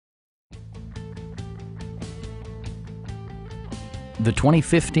the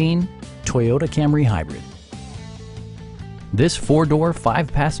 2015 Toyota Camry Hybrid. This four-door,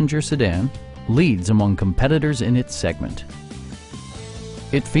 five-passenger sedan leads among competitors in its segment.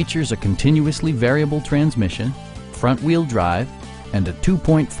 It features a continuously variable transmission, front-wheel drive, and a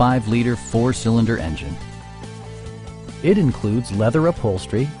 2.5-liter four-cylinder engine. It includes leather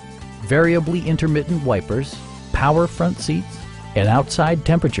upholstery, variably intermittent wipers, power front seats, an outside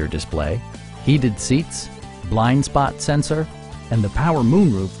temperature display, heated seats, blind spot sensor, and the power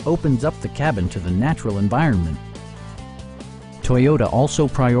moonroof opens up the cabin to the natural environment. Toyota also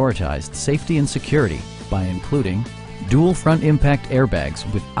prioritized safety and security by including dual front impact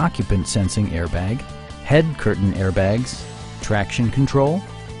airbags with occupant sensing airbag, head curtain airbags, traction control,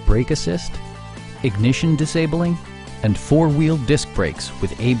 brake assist, ignition disabling, and four-wheel disc brakes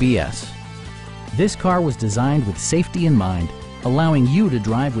with ABS. This car was designed with safety in mind, allowing you to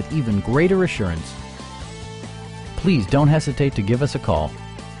drive with even greater assurance. Please don't hesitate to give us a call.